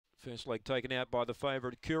First leg taken out by the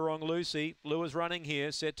favourite Coorong Lucy. Lewis running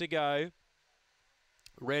here, set to go.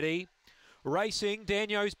 Ready. Racing,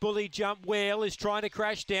 Daniel's Bully jumped well, is trying to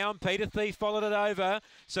crash down. Peter Thief followed it over.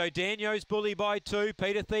 So Daniel's Bully by 2.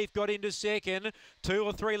 Peter Thief got into second. 2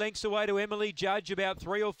 or 3 lengths away to Emily Judge. About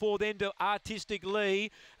 3 or 4 then to Artistic Lee.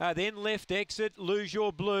 Then left exit, Lose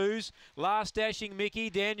Your Blues. Last Dashing Mickey,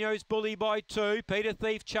 Daniel's Bully by 2. Peter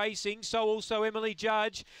Thief chasing, so also Emily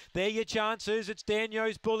Judge. There your chances. It's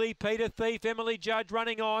Daniel's Bully, Peter Thief, Emily Judge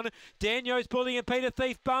running on. Daniel's Bully and Peter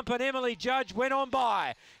Thief bump, and Emily Judge went on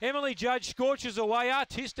by. Emily Judge scorches away.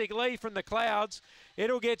 Artistic Lee from the clouds.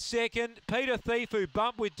 It'll get second. Peter Thief, who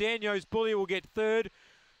bumped with Daniel's Bully, will get third.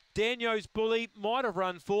 Daniel's Bully might have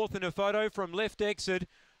run fourth in a photo from left exit.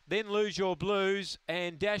 Then Lose Your Blues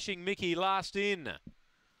and Dashing Mickey last in.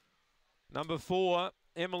 Number 4,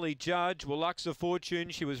 Emily Judge. Well, Lux of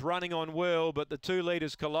Fortune. She was running on well, but the 2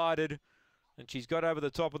 leaders collided, and she's got over the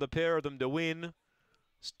top of the pair of them to win.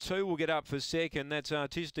 2 will get up for second. That's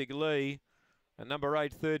Artistic Lee. And number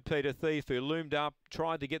 8, third, Peter Thief, who loomed up,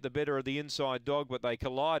 tried to get the better of the inside dog, but they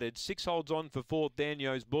collided. 6 holds on for fourth,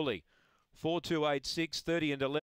 Daniel's Bully. 4, 2, 8, 6, 30 and 11.